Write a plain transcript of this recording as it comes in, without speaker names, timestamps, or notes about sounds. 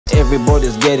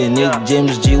Everybody's getting it,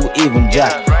 James G, even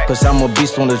Jack. Cause I'm a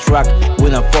beast on the track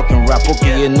when I fucking rap.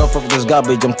 Okay, enough of this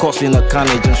garbage, I'm causing a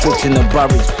carnage, I'm switching the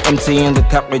barrage, emptying the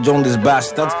cartridge on this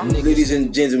bastard. Ladies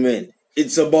and gentlemen,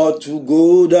 it's about to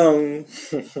go down.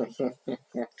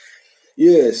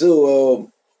 Yeah, so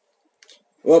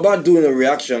we're about doing a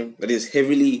reaction that is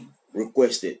heavily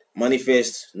requested.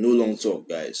 M.anifest No Long Talk,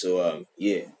 guys. So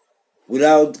yeah,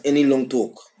 without any long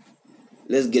talk,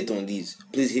 let's get on these.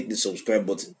 Please hit the subscribe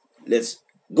button. Let's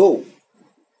go.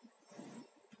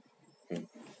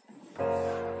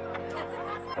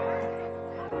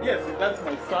 Yes, that's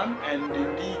my son, and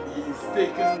indeed he's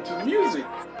taken to music.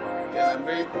 And I'm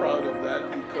very proud of that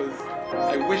because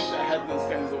I wish I had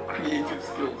those kinds of creative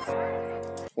skills.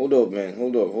 Hold up, man.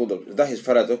 Hold up. Is that his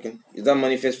father talking? Is that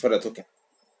M.anifest father talking?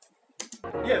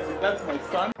 Yes, that's my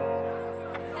son.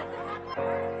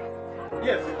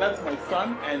 Yes, that's my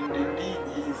son, and indeed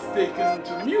he's taken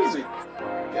to music.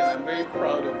 And I'm very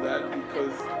proud of that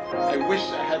because I wish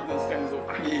I had those kinds of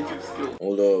creative skills.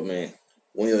 Hold up, man.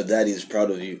 When your dad is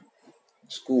proud of you.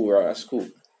 It's cool, right? That's cool.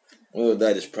 When your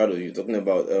dad is proud of you. Talking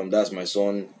about, that's my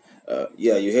son.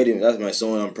 Yeah, you heard him. That's my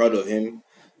son. I'm proud of him.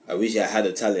 I wish I had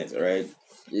the talent, right?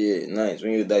 Yeah, nice.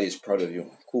 When your dad is proud of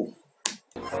you. Cool.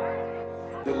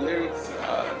 The lyrics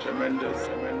are tremendous.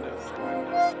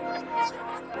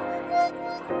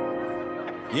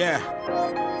 Yeah.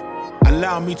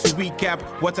 Allow me to recap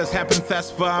what has happened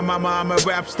thus far. Mama, I'm a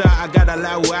rap star. I got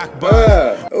Allahu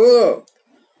Akbar.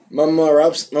 Mama,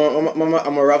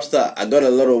 I'm a rap star. I got a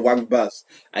lot of whack bars.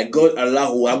 I got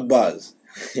Allahu Akbars.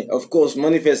 Of course,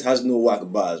 M.anifest has no whack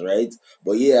bars, right?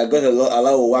 But yeah, I got a lot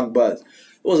of whack bars.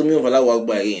 What was the meaning of Allahu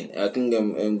Akbar again? I think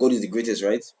God is the greatest,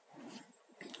 right?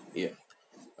 Yeah.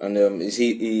 And is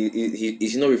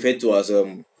he not referred to as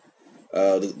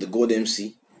the God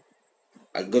MC?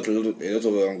 I got a lot of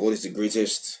God is the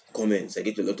greatest comments. I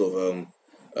get a lot of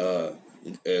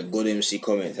God MC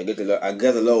comments. I get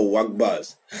a lot of whack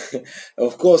bars.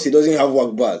 Of course, he doesn't have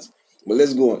whack bars. But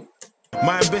let's go on.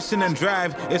 My ambition and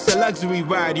drive, it's a luxury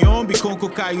ride. You won't be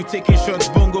Konkoka, you taking shots,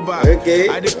 bongo bar. Okay.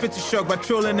 I did fit to shock, but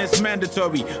trolling is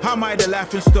mandatory. How am I the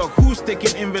laughing stock? Who's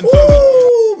taking inventory?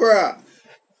 Woo, bruh.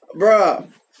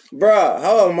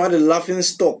 How am I the laughing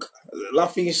stock?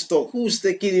 Who's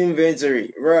taking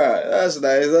inventory? Bruh, that's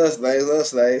nice.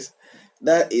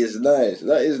 That is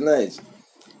nice.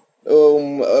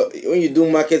 When you do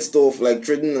market stuff like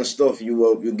trading and stuff,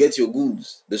 you get your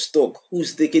goods, the stock.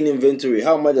 Who's taking inventory?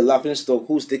 How am I the laughing stock?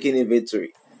 Who's taking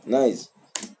inventory? Nice.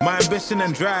 My ambition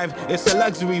and drive, it's a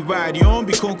luxury ride. You won't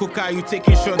be Konkoka, you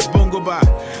taking shots, bongo bar.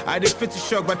 I did fit to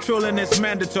shock, but trolling is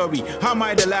mandatory. How am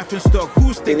I the laughing stock?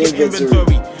 Who's taking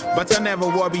inventory? But I never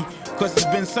worry, cause it's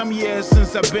been some years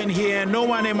since I've been here. No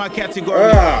one in my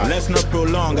category. Let's not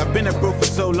prolong, I've been a bro for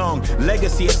so long.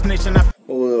 Legacy, a snitch, and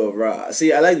Hold up, bruh.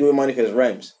 See, I like the way M.anifest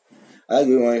rhymes.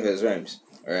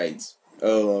 Alright.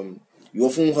 You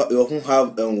often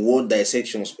have word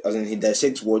dissections, as in he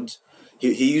dissects words.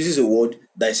 He uses a word,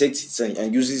 dissects it,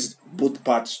 and uses both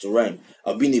parts to rhyme.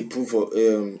 I've been a pro for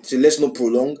see, let's not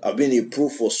prolong. I've been a pro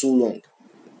for so long.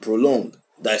 Prolong.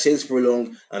 Dissects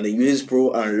prolong, and then uses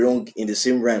pro and long in the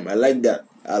same rhyme. I like that.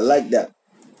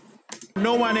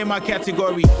 no one in my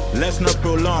category. Let's not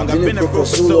prolong. I've been a bro for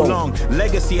so long.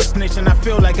 Legacy, a snitch, and I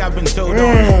feel like I've been told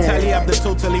on. Tally up the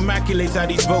total immaculate are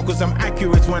these vocals. I'm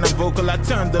accurate when I'm vocal. I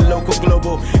turn the local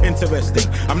global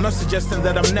interesting. I'm not suggesting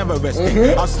that I'm never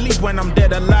resting. I'll sleep when I'm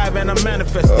dead, alive, and I'm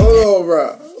manifesting. Hold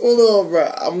on,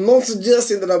 bruh. I'm not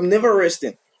suggesting that I'm never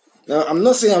resting. Now, I'm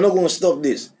not saying I'm not going to stop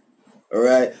this.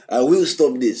 Alright? I will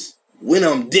stop this when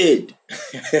I'm dead.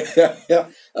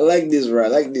 I like this, bro. I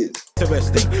like this.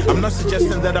 Interesting. I'm not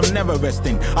suggesting that I'm never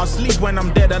resting. I'll sleep when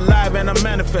I'm dead, alive, and I'm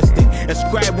manifesting.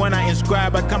 Inscribe when I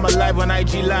inscribe. I come alive on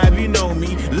IG Live. You know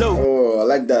me. Low. Oh, I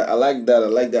like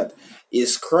that.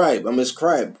 Inscribe. I'm a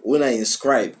scribe. When I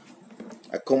inscribe,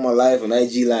 I come alive on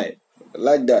IG Live. I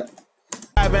like that.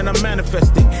 And I'm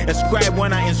manifesting. Inscribe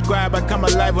when I inscribe. I come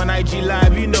alive on IG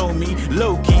Live. You know me.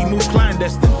 Low key, move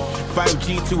clandestine.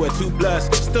 5G to a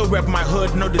 2+. Still rep my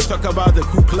hood, no they talk about the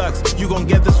Ku Klux. You gon'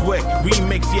 get this wet,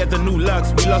 remix yet the new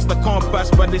lux. We lost the compass,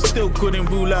 but they still couldn't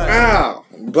rule us.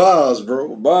 Bars,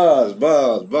 bro. Bars.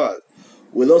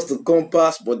 We lost the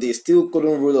compass, but they still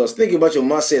couldn't rule us. Think about your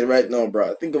mindset right now,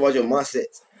 bro. Think about your mindset.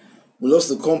 We lost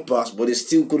the compass, but they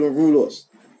still couldn't rule us.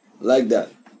 Like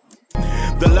that.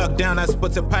 The lockdown has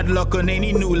put a padlock on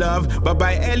any new love, but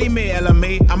by Ellie May,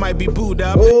 LMA, I might be booed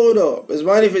up. Hold up. Is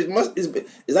that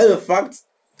a fact?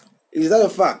 Is that a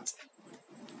fact?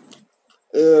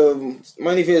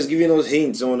 M.anifest is giving us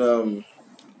hints on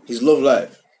his love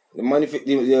life. The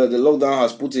lockdown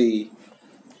has put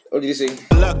What did you say?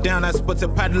 Lockdown has put a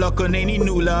padlock on any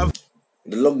new love.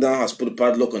 The lockdown has put a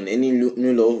padlock on any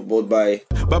new love, but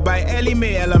by Ellie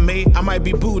Mae, Ella May, I might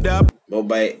be booed up. But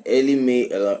by Ellie Mae,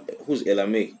 who's Ella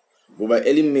May? But by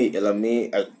Ellie Mae, Ella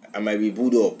May, I might be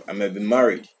booed up. I might be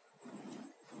married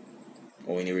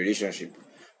or in a relationship.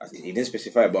 He didn't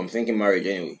specify, but I'm thinking marriage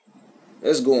anyway.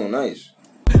 Let's go on, nice.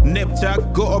 Nip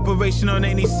tuck, go operation on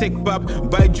any sick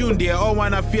bub. By June, dear, all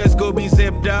one affairs go be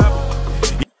zipped up.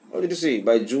 What did you say?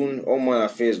 By June, all my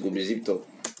affairs go be zipped up.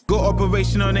 Go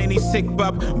operation on any sick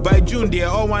bub. By June, dear,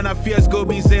 all one affairs go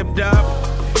be zipped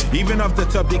up. Even off the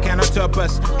top, they cannot top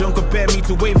us. Don't compare me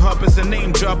to wave hoppers and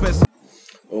name droppers.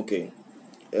 Okay.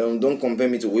 Don't compare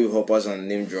me to wave hoppers and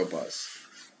name droppers.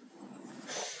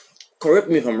 Correct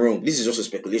me if I'm wrong. This is just a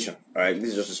speculation. Alright,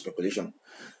 this is just a speculation.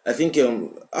 I think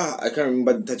I can't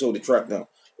remember the title of the track now.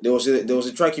 There was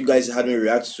a track you guys had me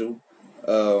react to.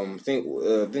 I think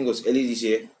it was early this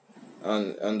year.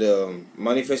 And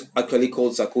M.anifest actually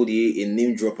called Sarkodie a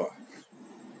name dropper.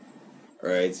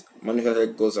 Right?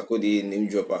 M.anifest called Sarkodie a name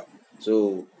dropper.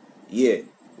 So yeah,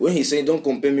 when he's saying don't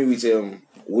compare me with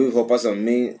wave hoppers and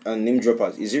name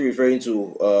droppers, is he referring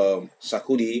to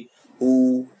Sarkodie,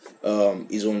 who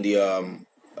is on the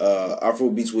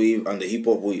Afrobeat wave and the hip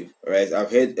hop wave? Right? I've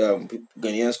heard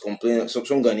Ghanaians complain, some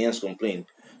Ghanaians complain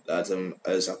that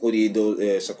Sarkodie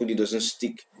doesn't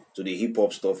stick to the hip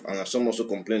hop stuff, and some also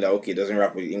complain that okay, doesn't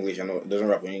rap with English and doesn't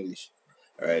rap in English.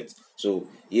 Alright, so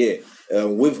yeah,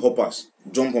 wave hoppers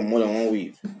jump on more than one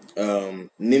wave.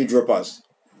 Name droppers.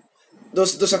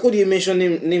 Does Sarkodie mention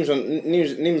names and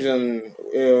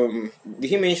did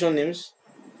he mention names?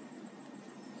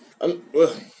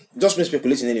 Well, just me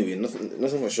speculating anyway.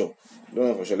 Nothing for sure. Don't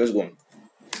know for sure. Let's go on.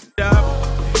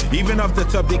 Even off the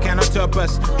top, they cannot top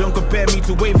us. Don't compare me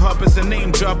to wave hoppers and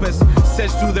name droppers.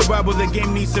 Search through the rubble, the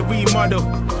game needs a remodel.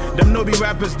 Them no be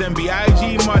rappers, them be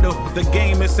IG model. The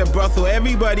game is a brothel,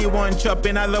 everybody want chop.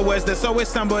 In other words, there's always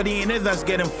somebody in it that's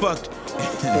getting fucked.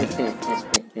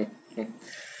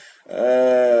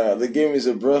 The game is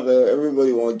a brothel,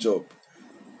 everybody want chop.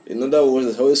 In other words,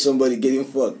 there's always somebody getting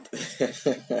fucked.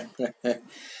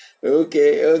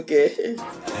 Okay.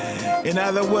 In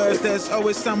other words, there's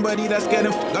always somebody that's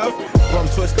getting up. From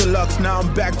twist to locks, now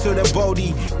I'm back to the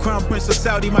Bodhi. Crown Prince of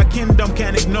Saudi, my kingdom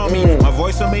can't ignore me. My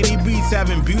voice on many beats,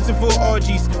 having beautiful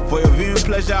orgies. For your viewing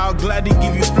pleasure, I'll gladly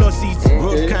give you floor seats.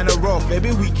 Road kinda rough,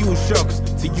 every week you shocks.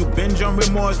 Till you binge on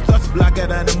remorse, thoughts blacker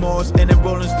than the Moors. And the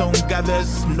Rolling Stone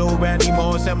gathers, no Randy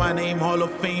Moss. And my name, Hall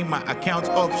of Fame, my account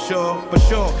offshore. For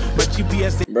sure, my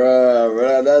GPS.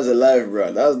 Bruh, that's the life,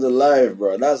 bro. That's the life,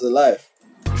 bro. That's the life.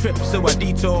 Trip, so I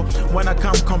detour. When I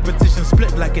come, competition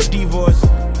split like a divorce.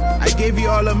 I gave you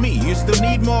all of me, you still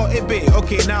need more,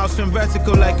 okay, now swim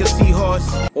vertical like a seahorse.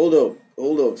 Hold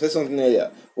up, say something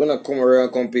earlier. When I come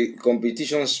around,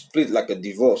 competition split like a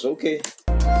divorce, okay.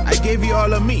 I gave you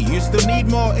all of me, you still need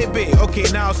more, okay,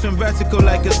 now swim vertical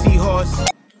like a seahorse.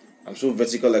 I'm so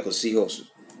vertical like a seahorse.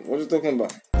 What are you talking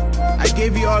about? I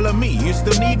gave you all of me, you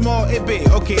still need more,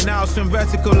 okay, now swim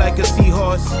vertical like a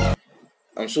seahorse.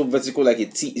 I'm so vertical like a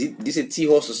this a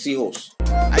T-horse or seahorse?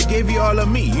 I gave you all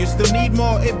of me, you still need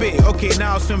more, okay,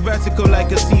 now swim vertical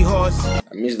like a seahorse. I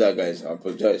missed that, guys, I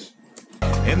apologize.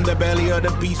 In the belly of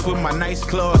the beast with my nice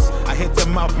claws, I hit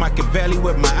them out Machiavelli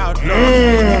with my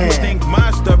outlaws. If you think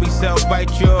my story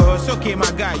self-write yours, okay,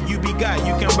 my guy, you be guy,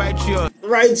 you can write yours.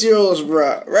 Write yours,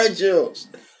 bruh, write yours.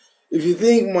 If you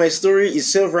think my story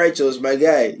is self-righteous, my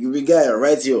guy, you be guy,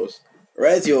 write yours.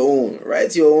 Write your own.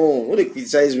 Write your own. Don't they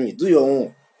criticize me? Do your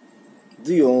own.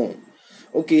 Do your own.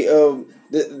 Okay.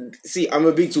 See, I'm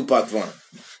a big Tupac fan,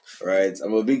 right?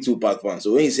 I'm a big Tupac fan.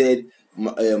 So when he said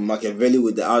Machiavelli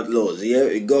with the outlaws, yeah,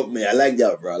 it got me. I like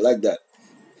that, bro. I like that.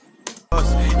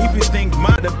 If you think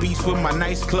my the beast with my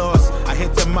nice claws, I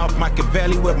hit them out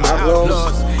Machiavelli with my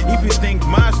outlaws. If you think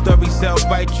my story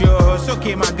self-write yours,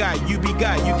 okay, my guy, you be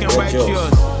guy, you can write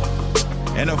yours.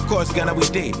 And of course, Ghana we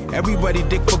day. Everybody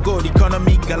dig for gold,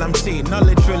 economy galamsey. Not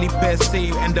literally per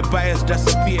se, and the bias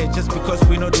disappear. Just because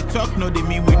we know they talk, no they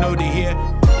mean we know they hear.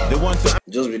 They want to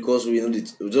just because we know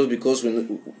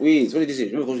wait, what did he say?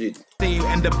 Because we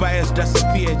and the bias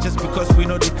disappear. Just because we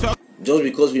know they talk. Just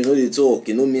because we know they talk,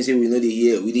 you know me say we know they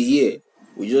hear. We they hear.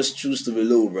 We just choose to be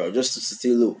low, bro. Just to stay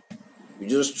low. We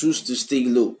just choose to stay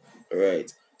low. Alright.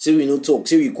 Say we no talk,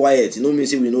 say we quiet, you know me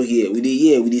say we no hear. We they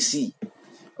hear, we they see.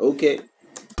 Okay.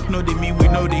 No, they mean we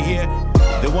know they hear.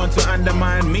 They want to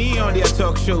undermine me on their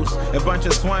talk shows. A bunch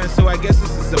of swine, so I guess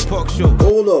this is a pork show.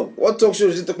 Hold up, what talk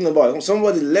shows is he talking about?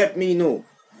 Somebody let me know.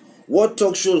 What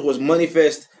talk shows was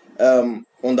M.anifest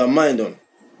undermined on?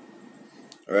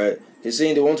 Alright, he's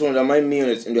saying they want to undermine me on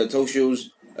in their talk shows.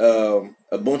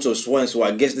 a bunch of swans. So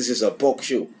I guess this is a pork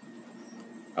show.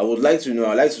 I would like to know.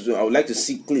 I would like to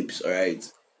see clips. All right.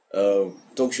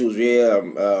 Talk shows where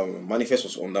M.anifest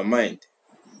was undermined.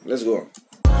 Let's go.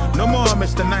 No more,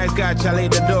 Mr. Nice Guy, Charlie,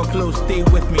 the door closed. Stay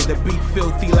with me, the beat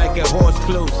filthy like a horse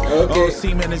close. Okay. Oh,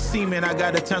 semen is semen, I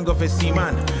got the tongue of a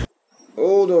seaman.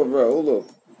 Hold up, bro, hold up.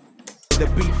 The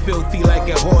beat filthy like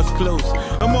a horse close.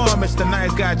 No more, Mr.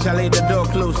 Nice Guy, Charlie, the door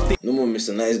closed. No more,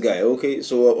 Mr. Nice Guy. Okay,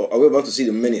 so are we about to see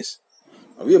the menace?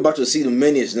 Are we about to see the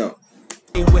menace now?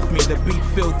 Stay with me, the beat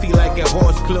filthy like a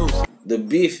horse close. The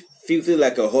beef filthy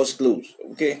like a horse close.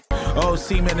 Okay. Oh,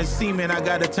 semen is semen, I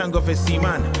got the tongue of a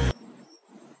seaman.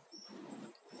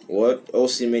 What? All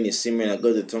semen is semen. I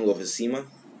got the tongue of a seaman.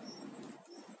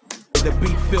 The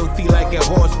beat filthy like a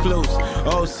horse close.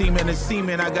 Oh, semen is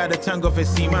semen. I got the tongue of a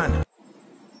seaman.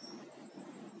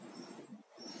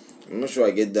 I'm not sure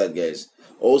I get that, guys.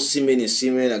 All semen is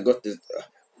semen. I got the.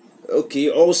 Okay,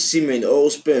 all semen, all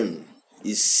sperm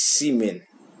is semen.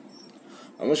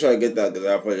 I'm not sure I get that, guys.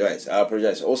 I apologize. I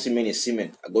apologize. All semen is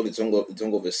semen. I got the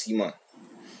tongue of a seaman.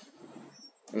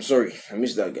 I'm sorry. I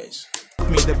missed that, guys.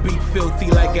 Me the beat filthy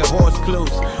like a horse close.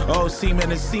 Oh,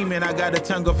 semen is semen. I got the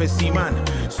tongue of a seaman.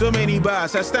 So many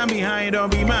bars I stand behind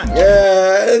on remand.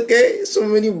 Yeah, okay. So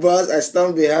many bars I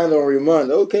stand behind on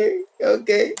remand. Okay,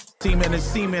 okay. Semen is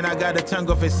semen. I got the tongue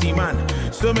of a seaman.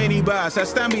 So many bars I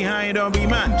stand behind on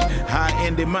remand. High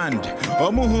in demand.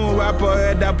 Omuhu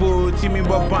rapper dapo Timmy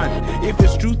Boban. If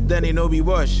it's truth, then it no be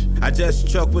wash. I just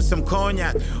chuck with some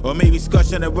cognac or maybe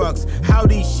scotch on the rocks. How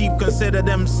these sheep consider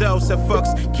themselves a fox.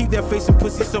 Keep their face in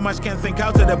pussy so much can't think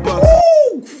out of the box.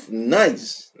 Ooh,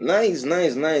 nice, nice,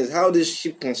 nice, nice. How these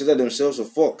sheep consider themselves a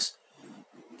fox.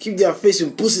 Keep their face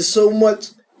in pussy so much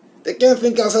they can't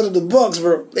think outside of the box,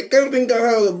 bro. They can't think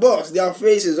outside of the box. Their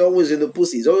face is always in the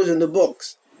pussy. It's always in the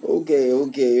box. Okay,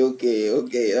 okay, okay,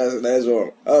 okay. That's a nice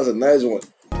one. That was a nice one.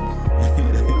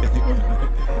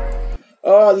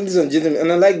 Oh, ladies and gentlemen,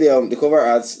 and I like the cover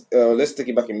arts. Let's take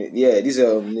it back a minute. Yeah, these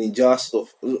ninja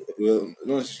stuff. Well,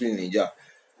 not necessarily ninja.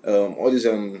 All this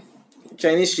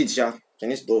Chinese shit,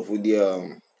 Chinese stuff with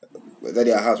the that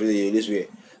their house with this way.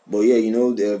 But yeah, you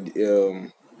know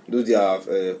those they are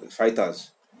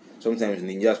fighters. Sometimes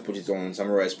ninjas put it on,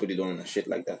 samurais put it on, and shit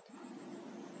like that.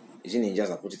 Is it ninjas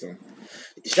that put it on?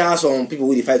 Shout some people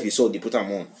with the fight with sword, they put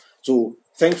them on. So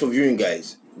thanks for viewing,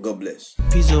 guys. God bless.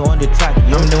 Pizzo on the track,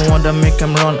 I'm the one that make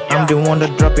him run. I'm the one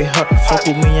that drop it hot. Fuck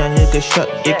with me and you get shot.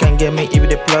 You can get me if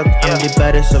they plot. I'm the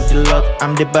baddest of the lot.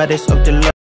 I'm the baddest of the lot.